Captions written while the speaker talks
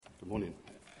Morning.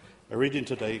 Our reading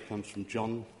today comes from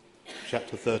John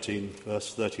chapter 13,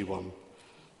 verse 31,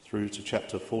 through to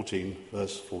chapter 14,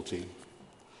 verse 14.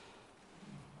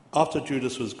 After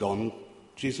Judas was gone,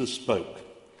 Jesus spoke.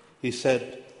 He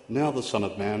said, "Now the Son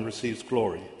of Man receives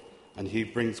glory, and he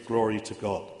brings glory to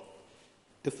God.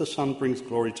 If the Son brings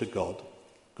glory to God,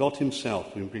 God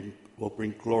himself will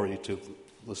bring glory to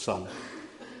the Son.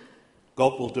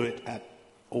 God will do it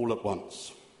all at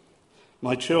once.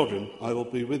 My children, I will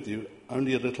be with you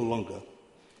only a little longer.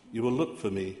 You will look for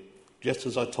me, just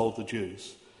as I told the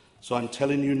Jews. So I'm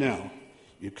telling you now,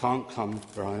 you can't come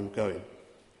where I am going.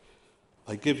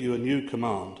 I give you a new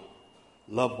command.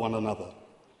 Love one another.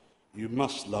 You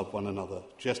must love one another,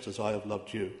 just as I have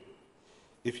loved you.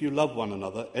 If you love one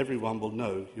another, everyone will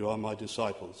know you are my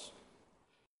disciples."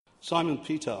 Simon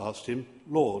Peter asked him,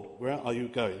 "Lord, where are you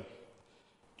going?"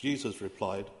 Jesus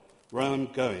replied, "Where I am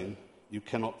going, you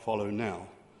cannot follow now,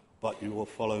 but you will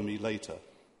follow me later."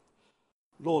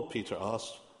 "Lord," Peter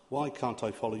asked, "why can't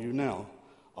I follow you now?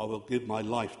 I will give my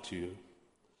life to you."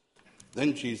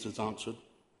 Then Jesus answered,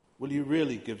 "Will you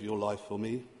really give your life for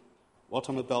me? What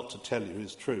I'm about to tell you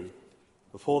is true.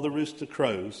 Before the rooster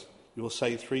crows, you will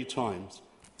say 3 times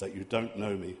that you don't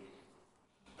know me.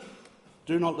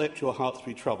 Do not let your hearts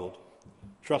be troubled.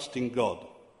 Trust in God.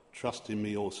 Trust in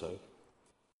me also.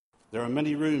 There are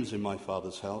many rooms in my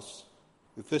Father's house.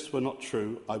 If this were not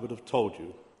true, I would have told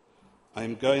you. I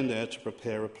am going there to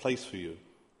prepare a place for you.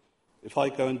 If I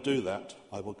go and do that,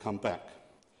 I will come back,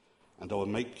 and I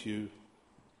will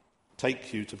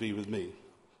take you to be with me.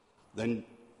 Then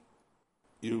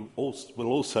you will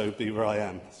also be where I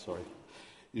am.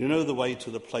 You know the way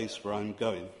to the place where I am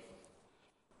going."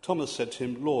 Thomas said to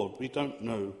him, "Lord, we don't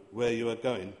know where you are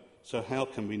going, so how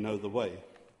can we know the way?"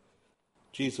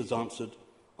 Jesus answered,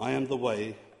 "I am the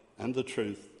way and the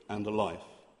truth and the life.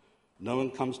 No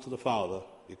one comes to the Father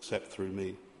except through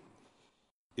me.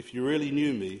 If you really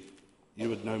knew me, you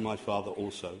would know my Father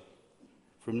also.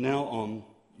 From now on,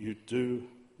 you do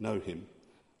know him,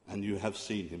 and you have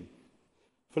seen him."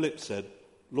 Philip said,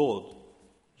 "Lord,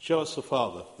 show us the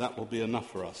Father. That will be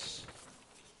enough for us."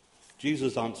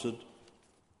 Jesus answered,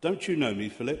 "Don't you know me,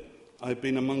 Philip? I have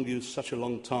been among you such a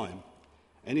long time.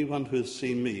 Anyone who has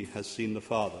seen me has seen the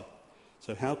Father.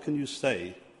 So how can you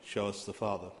say, 'Show us the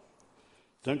Father'?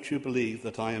 Don't you believe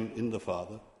that I am in the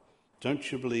Father?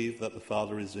 Don't you believe that the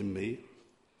Father is in me?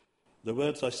 The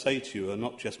words I say to you are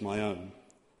not just my own.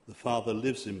 The Father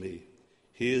lives in me.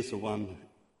 He is the one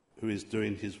who is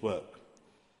doing his work.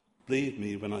 Believe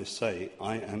me when I say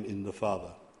I am in the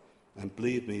Father, and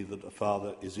believe me that the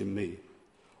Father is in me,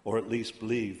 or at least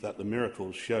believe that the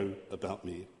miracles show about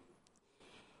me.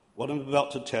 What I'm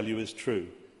about to tell you is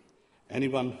true.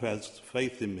 Anyone who has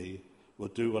faith in me will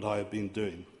do what I have been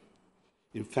doing.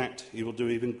 In fact, he will do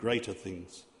even greater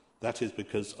things. That is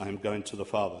because I am going to the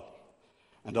Father,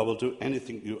 and I will do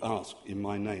anything you ask in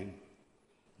my name.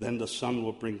 Then the Son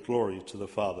will bring glory to the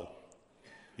Father.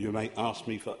 You may ask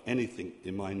me for anything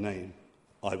in my name.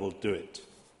 I will do it."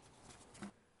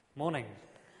 Morning.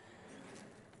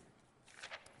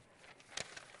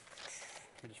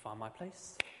 Let me just find my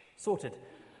place. Sorted.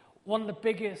 One of the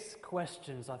biggest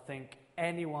questions I think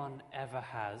anyone ever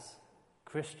has,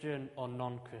 Christian or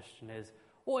non-Christian, is,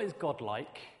 what is God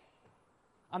like?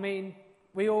 I mean,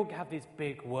 we all have these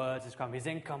big words describing him. He's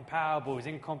incomparable, he's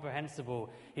incomprehensible,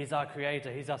 he's our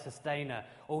creator, he's our sustainer,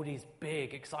 all these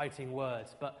big, exciting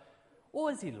words. But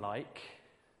what is he like?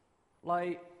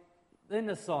 Like, in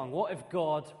the song, what if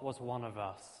God was one of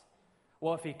us?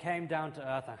 What if he came down to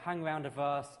earth and hung around with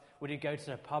us? Would he go to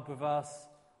the pub with us?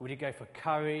 Would he go for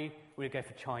curry? Would he go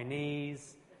for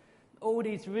Chinese? All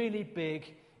these really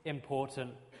big,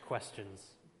 important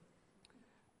questions.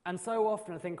 And so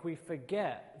often I think we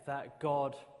forget that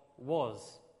God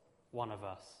was one of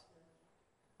us.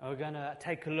 And we're going to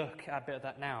take a look at a bit of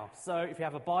that now. So if you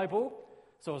have a Bible,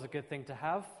 it's always a good thing to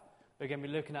have. We're going to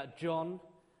be looking at John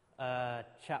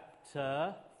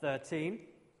chapter 13.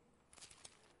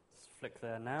 Let's flick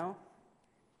there now.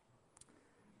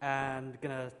 And we're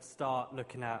going to start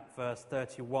looking at verse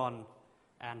 31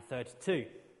 and 32.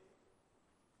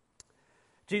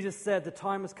 Jesus said, "The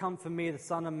time has come for me, the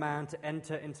Son of Man, to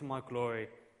enter into my glory.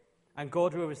 And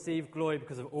God will receive glory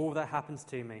because of all that happens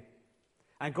to me.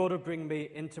 And God will bring me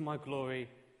into my glory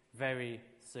very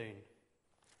soon."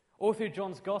 All through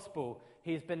John's Gospel,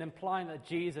 he's been implying that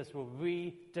Jesus will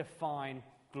redefine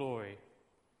glory.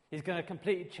 He's going to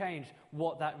completely change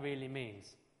what that really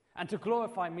means. And to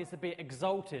glorify means to be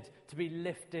exalted, to be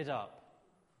lifted up.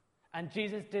 And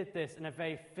Jesus did this in a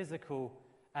very physical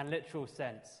and literal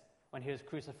sense when he was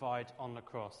crucified on the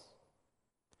cross.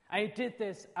 And he did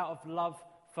this out of love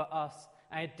for us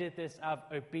and he did this out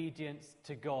of obedience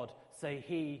to God, so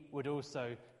he would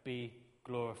also be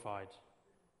glorified.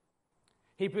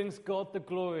 He brings God the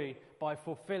glory by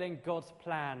fulfilling God's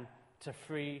plan to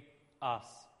free us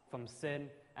from sin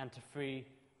and to free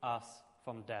us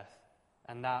from death.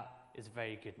 And that is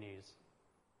very good news.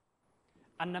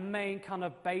 And the main kind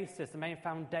of basis, the main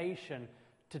foundation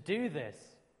to do this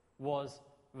was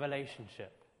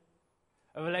relationship.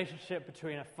 A relationship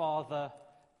between a father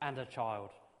and a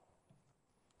child.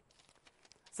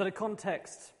 So the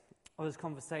context of this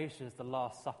conversation is the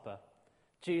Last Supper.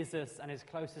 Jesus and his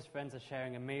closest friends are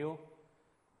sharing a meal.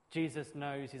 Jesus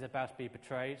knows he's about to be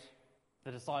betrayed.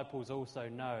 The disciples also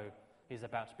know he's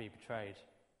about to be betrayed.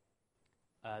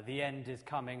 The end is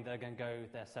coming. They're going to go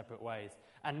their separate ways.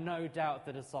 And no doubt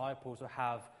the disciples will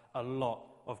have a lot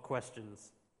of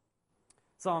questions.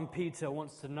 Simon Peter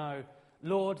wants to know,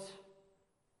 Lord,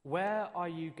 where are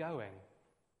you going?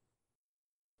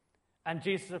 And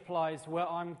Jesus replies, where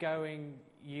I'm going,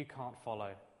 you can't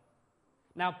follow.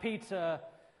 Now, Peter,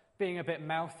 being a bit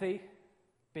mouthy,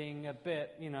 being a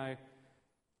bit,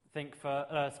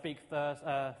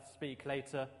 speak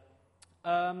later,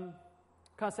 kind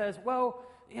of says, well,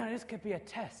 this could be a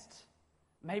test.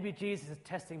 Maybe Jesus is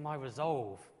testing my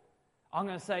resolve. I'm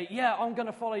going to say, yeah, I'm going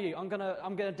to follow you. I'm going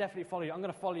to definitely follow you. I'm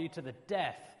going to follow you to the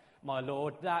death, my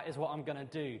Lord. That is what I'm going to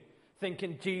do.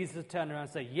 Thinking Jesus would turn around and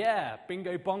say, yeah,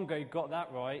 bingo bongo, you got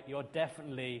that right. You're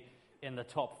definitely in the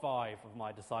top 5 of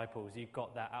my disciples. You've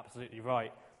got that absolutely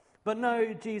right. But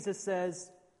no, Jesus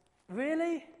says,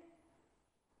 really?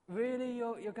 Really,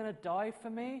 you're going to die for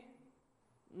me?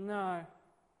 No,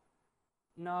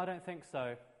 I don't think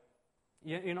so.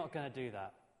 You're not going to do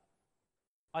that.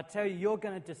 I tell you, you're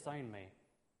going to disown me.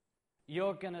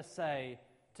 You're going to say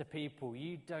to people,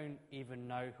 you don't even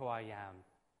know who I am.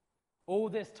 All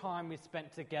this time we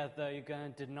spent together, you're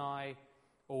going to deny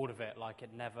all of it like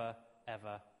it never,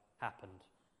 ever happened.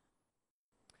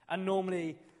 And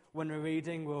normally, when we're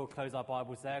reading, we'll close our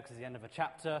Bibles there because it's the end of a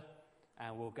chapter,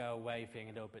 and we'll go away feeling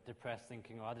a little bit depressed,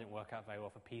 thinking, I didn't work out very well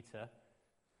for Peter.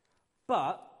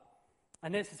 But,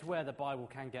 and this is where the Bible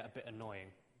can get a bit annoying,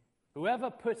 whoever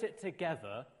put it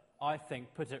together, I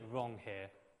think, put it wrong here.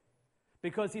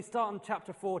 Because you start in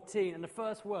chapter 14, and the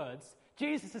first words,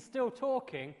 Jesus is still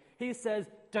talking, he says,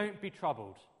 don't be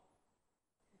troubled.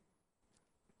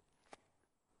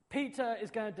 Peter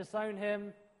is going to disown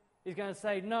him. He's going to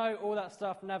say, no, all that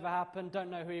stuff never happened,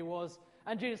 don't know who he was.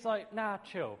 And Jesus is like, nah,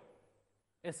 chill.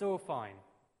 It's all fine.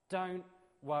 Don't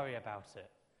worry about it.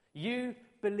 You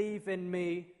believe in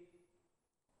me,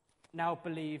 now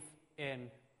believe in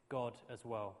God as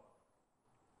well.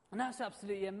 And that's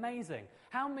absolutely amazing.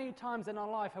 How many times in our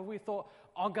life have we thought,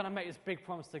 I'm going to make this big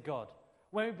promise to God?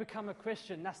 When we become a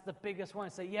Christian, that's the biggest one.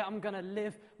 Say, yeah, I'm going to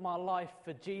live my life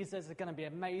for Jesus. It's going to be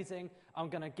amazing. I'm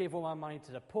going to give all my money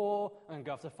to the poor. I'm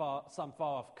going to go to some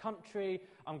far-off country.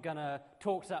 I'm going to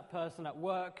talk to that person at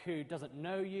work who doesn't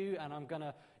know you. And I'm going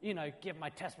to, give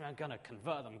my testimony. I'm going to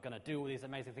convert them. I'm going to do all these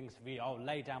amazing things for you. I'll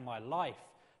lay down my life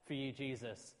for you,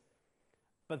 Jesus.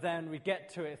 But then we get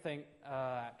to it and think,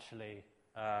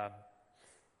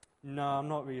 no, I'm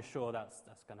not really sure that's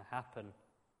going to happen.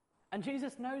 And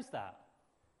Jesus knows that.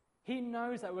 He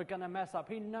knows that we're going to mess up.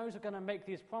 He knows we're going to make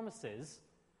these promises,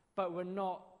 but we're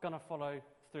not going to follow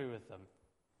through with them.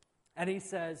 And he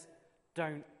says,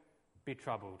 don't be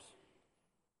troubled.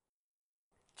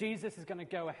 Jesus is going to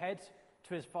go ahead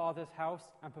to his Father's house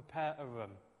and prepare a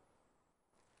room.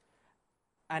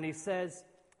 And he says,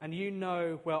 and you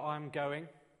know where I'm going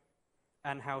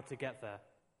and how to get there.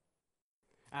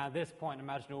 And at this point,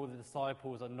 imagine all the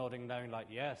disciples are nodding knowing like,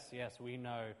 yes, we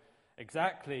know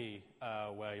exactly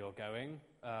where you're going.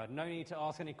 No need to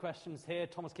ask any questions here.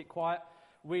 Thomas, keep quiet.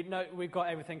 We know we've got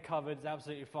everything covered. It's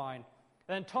absolutely fine.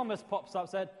 And then Thomas pops up and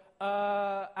said,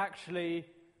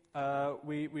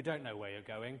 we don't know where you're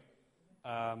going.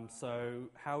 So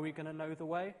how are we going to know the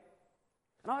way?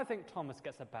 And I think Thomas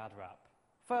gets a bad rap.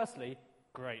 Firstly,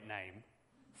 great name.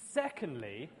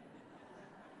 Secondly,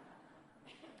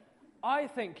 I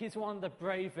think he's one of the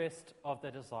bravest of the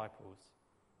disciples.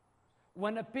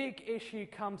 When a big issue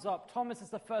comes up, Thomas is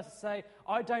the first to say,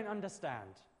 I don't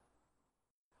understand.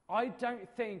 I don't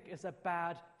think it's a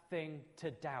bad thing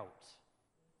to doubt.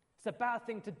 It's a bad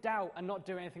thing to doubt and not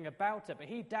do anything about it. But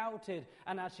he doubted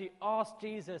and actually asked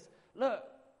Jesus, look,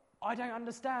 I don't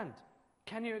understand.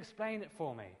 Can you explain it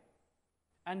for me?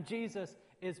 And Jesus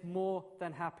is more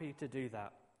than happy to do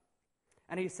that.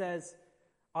 And he says,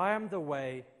 I am the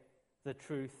way, the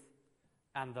truth,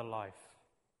 and the life.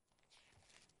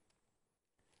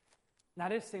 Now,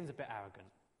 this seems a bit arrogant.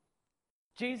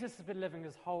 Jesus has been living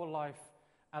his whole life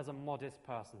as a modest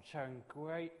person, showing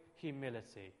great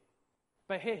humility.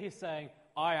 But here he's saying,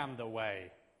 I am the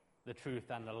way, the truth,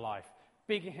 and the life,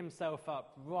 bigging himself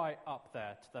up right up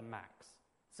there to the max,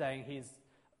 saying he's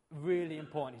really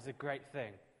important, he's a great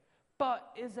thing.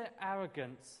 But is it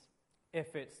arrogance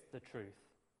if it's the truth?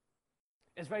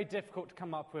 It's very difficult to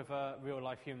come up with a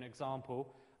real-life human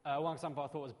example. One example I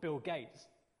thought was Bill Gates,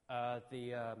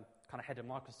 the kind of head of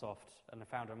Microsoft and the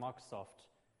founder of Microsoft.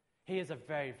 He is a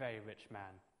very, very rich man.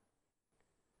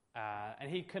 And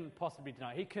he couldn't possibly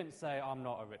deny it. He couldn't say, I'm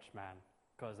not a rich man,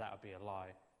 because that would be a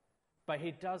lie. But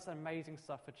he does amazing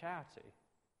stuff for charity.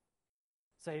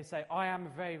 So he'd say, I am a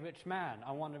very rich man.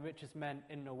 I'm one of the richest men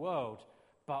in the world,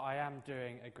 but I am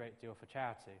doing a great deal for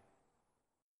charity.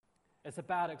 It's a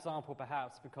bad example,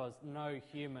 perhaps, because no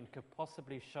human could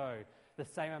possibly show the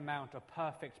same amount of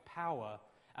perfect power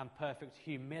and perfect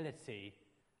humility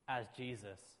as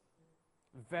Jesus.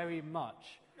 Very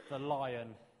much the lion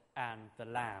and the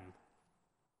lamb.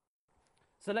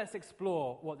 So let's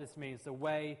explore what this means, the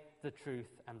way, the truth,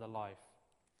 and the life.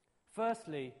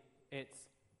 Firstly, it's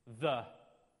the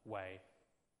way.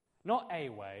 Not a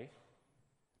way,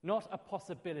 not a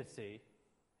possibility,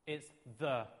 it's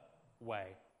the way.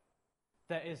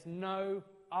 There is no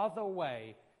other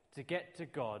way to get to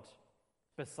God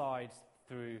besides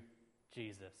through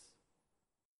Jesus.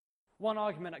 One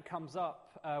argument that comes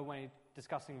up when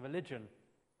discussing religion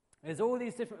is all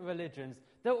these different religions,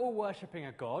 they're all worshipping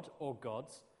a god or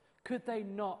gods. Could they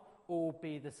not all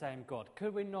be the same God?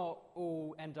 Could we not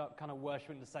all end up kind of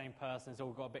worshipping the same person? It's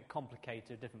all got a bit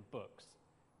complicated, different books.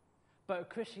 But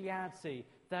Christianity,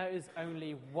 there is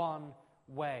only one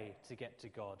way to get to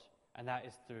God, and that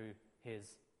is through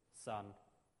his Son,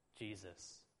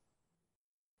 Jesus.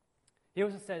 He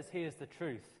also says he is the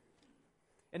truth.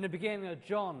 In the beginning of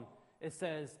John, it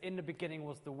says, in the beginning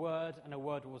was the Word, and the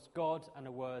Word was God, and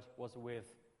the Word was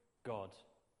with God.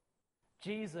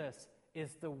 Jesus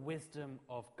is the wisdom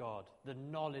of God, the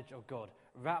knowledge of God,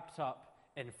 wrapped up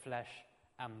in flesh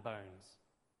and bones.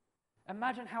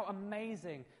 Imagine how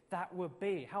amazing that would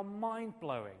be, how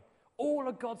mind-blowing. All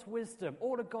of God's wisdom,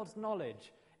 all of God's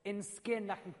knowledge in skin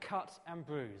that can cut and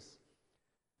bruise.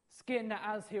 Skin that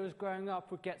as he was growing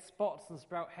up would get spots and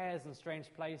sprout hairs in strange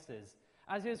places.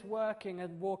 As he was working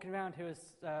and walking around, he would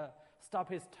stub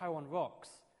his toe on rocks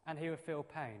and he would feel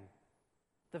pain.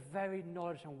 The very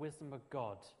knowledge and wisdom of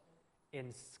God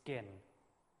in skin,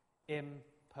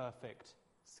 imperfect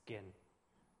skin.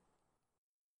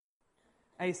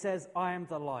 And he says, I am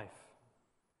the life.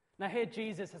 Now here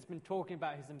Jesus has been talking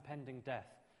about his impending death.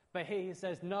 But here he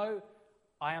says, no,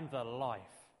 I am the life.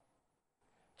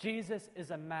 Jesus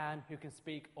is a man who can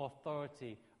speak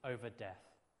authority over death.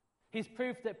 He's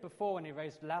proved it before when he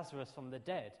raised Lazarus from the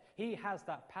dead. He has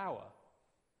that power.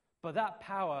 But that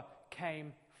power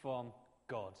came from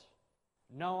God.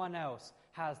 No one else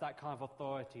has that kind of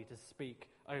authority to speak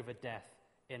over death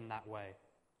in that way.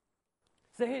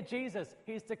 So here Jesus,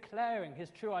 he's declaring his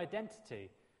true identity.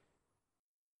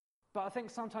 But I think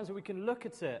sometimes we can look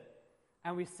at it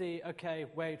and we see, okay,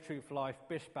 way, truth, life,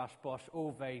 bish, bash, bosh,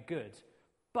 all very good.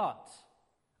 But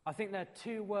I think there are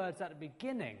two words at the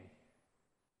beginning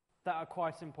that are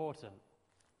quite important.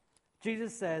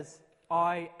 Jesus says,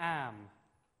 I am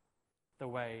the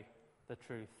way, the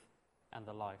truth, and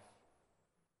the life.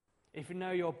 If you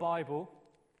know your Bible,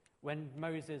 when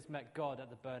Moses met God at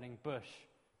the burning bush,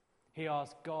 he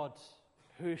asked God,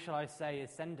 who shall I say is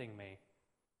sending me?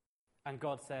 And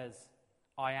God says,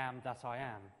 I am that I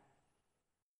am.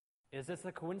 Is this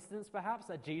a coincidence, perhaps,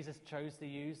 that Jesus chose to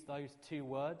use those two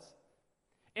words?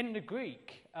 In the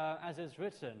Greek, as is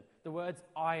written, the words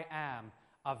I am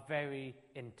are very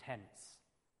intense,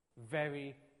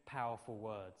 very powerful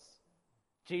words.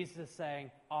 Jesus is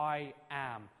saying, I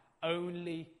am,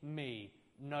 only me,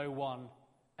 no one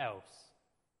else.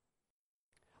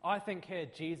 I think here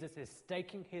Jesus is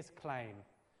staking his claim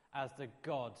as the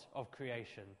God of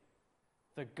creation,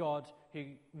 the God who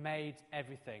made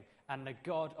everything, and the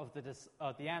God of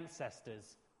the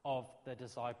ancestors of the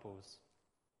disciples.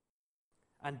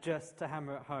 And just to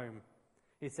hammer it home,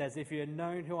 he says, if you had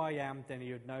known who I am, then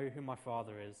you would know who my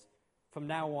Father is. From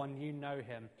now on, you know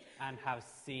him and have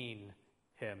seen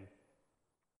him.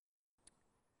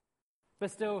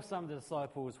 But still, some of the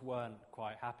disciples weren't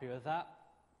quite happy with that.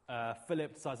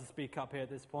 Philip decides to speak up here at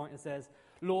this point and says,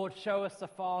 Lord, show us the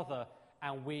Father,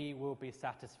 and we will be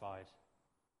satisfied.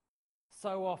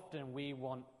 So often we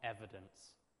want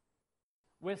evidence.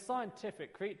 We're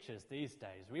scientific creatures these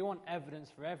days. We want evidence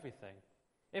for everything.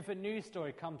 If a news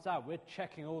story comes out, we're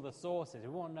checking all the sources. We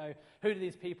want to know, who do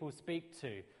these people speak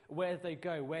to? Where do they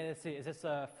go? Where do they see? Is this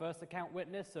a first account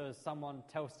witness, or has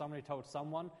somebody told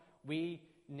someone? We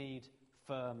need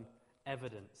firm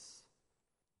evidence.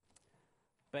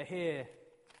 But here,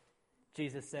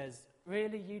 Jesus says,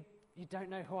 really, you don't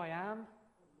know who I am?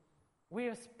 We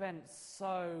have spent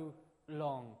so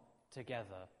long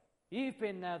together. You've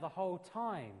been there the whole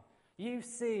time. You've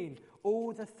seen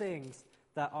all the things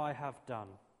that I have done.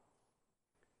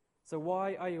 So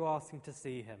why are you asking to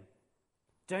see him?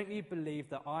 Don't you believe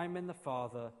that I'm in the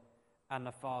Father and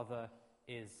the Father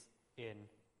is in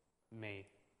me?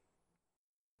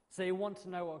 So you want to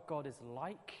know what God is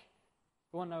like?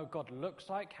 You want to know what God looks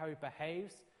like, how he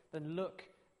behaves? Then look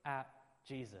at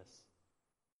Jesus.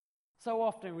 So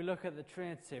often we look at the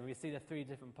Trinity and we see the three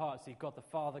different parts. You've got the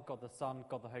Father, God the Son,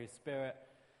 God the Holy Spirit.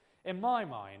 In my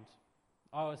mind,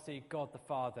 I always see God the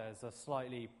Father as a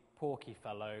slightly porky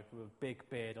fellow with a big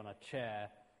beard on a chair,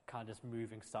 kind of just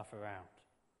moving stuff around.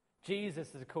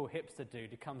 Jesus is a cool hipster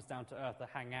dude who comes down to earth to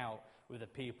hang out with the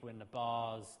people in the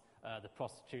bars, the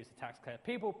prostitutes, the tax collectors,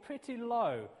 people pretty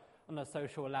low on the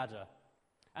social ladder.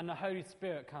 And the Holy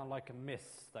Spirit kind of like a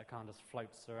mist that kind of just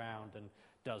floats around and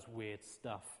does weird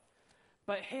stuff.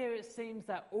 But here it seems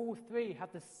that all three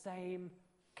have the same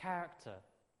character.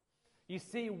 You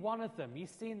see one of them, you've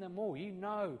seen them all, you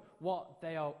know what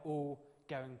they are all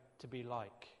going to be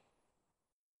like.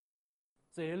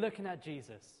 So you're looking at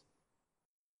Jesus,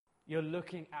 you're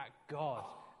looking at God,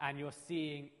 and you're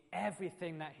seeing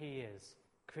everything that he is: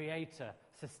 creator,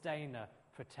 sustainer,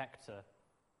 protector.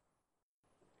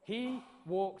 He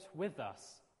walked with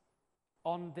us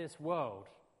on this world.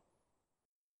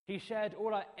 He shared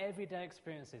all our everyday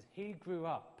experiences. He grew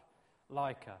up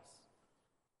like us.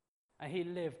 And he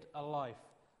lived a life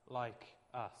like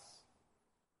us.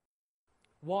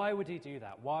 Why would he do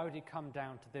that? Why would he come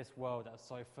down to this world that was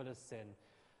so full of sin?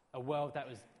 A world that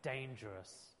was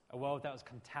dangerous. A world that was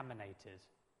contaminated.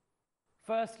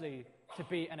 Firstly, to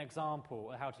be an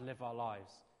example of how to live our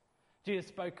lives. Jesus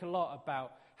spoke a lot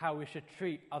about how we should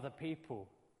treat other people.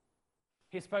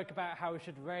 He spoke about how we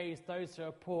should raise those who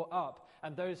are poor up,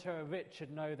 and those who are rich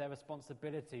should know their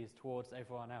responsibilities towards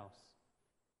everyone else.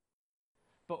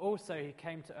 But also he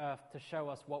came to earth to show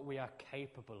us what we are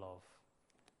capable of.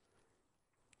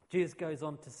 Jesus goes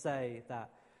on to say that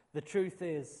the truth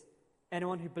is,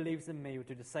 anyone who believes in me will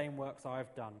do the same works I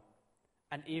have done,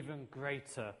 and even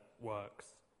greater works,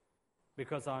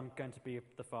 because I'm going to be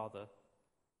the Father.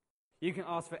 You can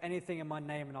ask for anything in my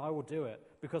name and I will do it,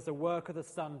 because the work of the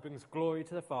Son brings glory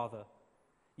to the Father.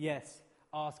 Yes,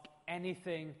 ask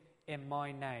anything in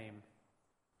my name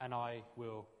and I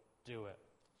will do it.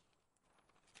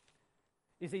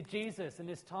 You see, Jesus in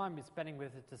his time he's spending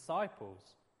with his disciples,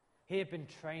 he had been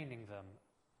training them.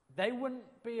 They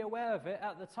wouldn't be aware of it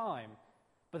at the time,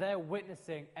 but they're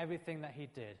witnessing everything that he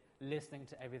did, listening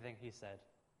to everything he said.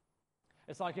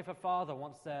 It's like if a father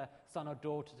wants their son or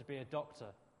daughter to be a doctor.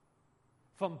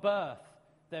 From birth,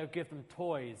 they'll give them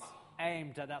toys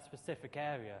aimed at that specific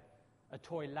area. A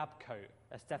toy lab coat,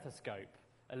 a stethoscope,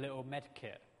 a little med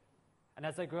kit. And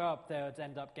as they grow up, they would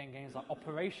end up getting games like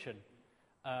Operation,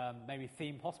 maybe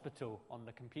Theme Hospital on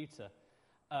the computer,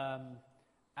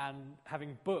 and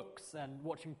having books and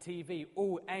watching TV,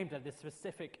 all aimed at this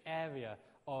specific area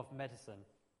of medicine.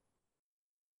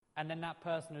 And then that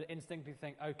person would instinctively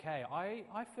think, okay,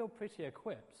 I feel pretty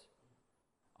equipped.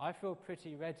 I feel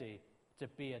pretty ready to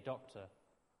be a doctor.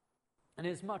 And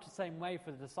it's much the same way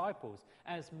for the disciples,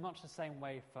 and it's much the same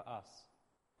way for us.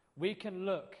 We can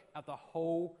look at the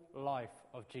whole life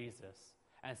of Jesus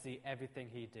and see everything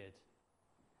he did.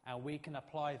 And we can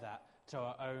apply that to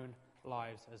our own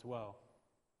lives as well.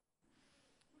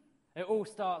 It all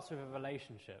starts with a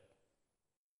relationship.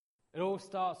 It all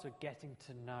starts with getting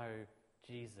to know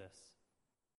Jesus.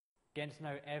 Getting to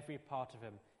know every part of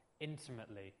him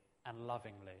intimately and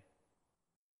lovingly.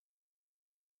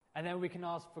 And then we can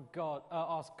ask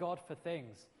God for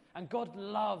things. And God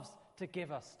loves to give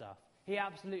us stuff. He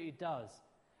absolutely does.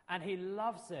 And he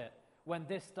loves it when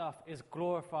this stuff is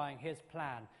glorifying his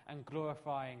plan and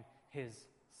glorifying his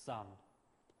Son.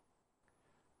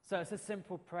 So it's a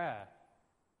simple prayer.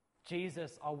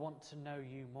 Jesus, I want to know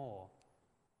you more.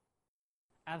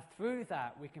 And through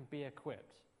that, we can be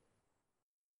equipped.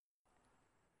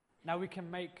 Now, we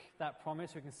can make that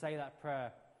promise, we can say that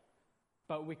prayer,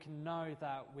 but we can know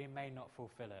that we may not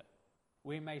fulfill it.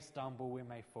 We may stumble, we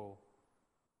may fall.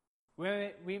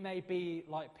 We may be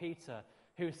like Peter,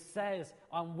 who says,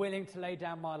 I'm willing to lay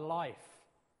down my life,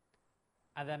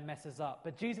 and then messes up.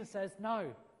 But Jesus says, no,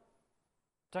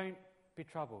 don't be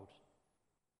troubled.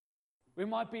 We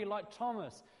might be like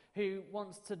Thomas, who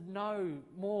wants to know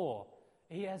more.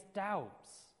 He has doubts.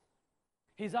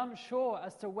 He's unsure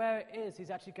as to where it is he's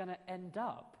actually going to end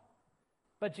up.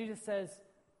 But Jesus says,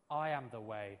 I am the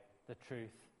way, the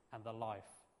truth, and the life.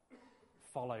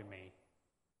 follow me.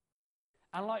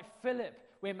 And like Philip,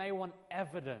 we may want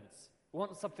evidence,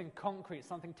 want something concrete,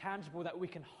 something tangible that we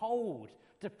can hold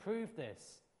to prove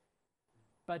this.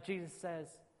 But Jesus says,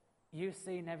 you've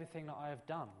seen everything that I have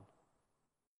done.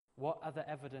 What other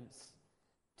evidence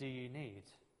do you need?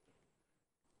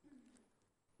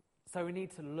 So we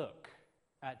need to look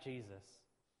at Jesus.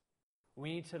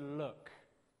 We need to look,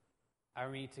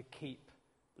 and we need to keep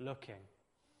looking.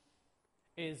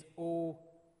 It is all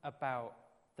about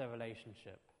the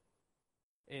relationship.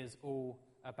 It is all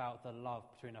about the love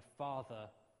between a father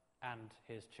and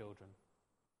his children.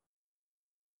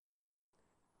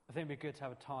 I think it'd be good to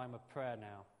have a time of prayer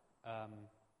now.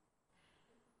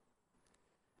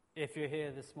 If you're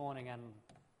here this morning and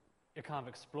you're kind of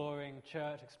exploring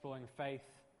church, exploring faith,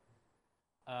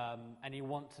 and you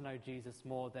want to know Jesus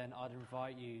more, then I'd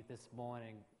invite you this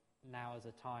morning, now as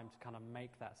a time to kind of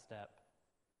make that step.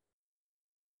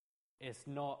 It's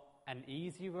not an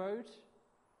easy road,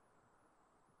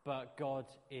 but God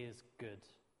is good.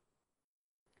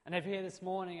 And if you're here this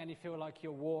morning and you feel like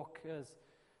your walk has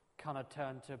kind of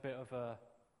turned to a bit of a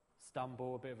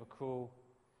stumble, a bit of a crawl,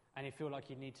 and you feel like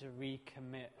you need to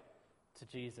recommit to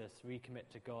Jesus, recommit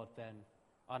to God, then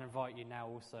I'd invite you now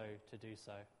also to do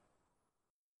so.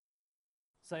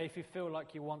 So if you feel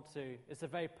like you want to, it's a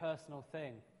very personal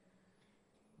thing,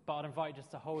 but I'd invite you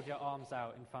just to hold your arms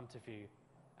out in front of you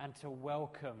and to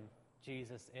welcome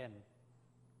Jesus in.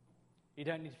 You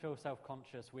don't need to feel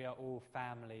self-conscious. We are all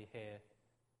family here.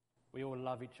 We all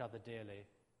love each other dearly.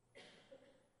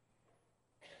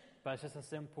 But it's just a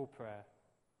simple prayer.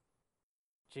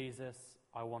 Jesus,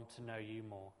 I want to know you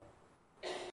more.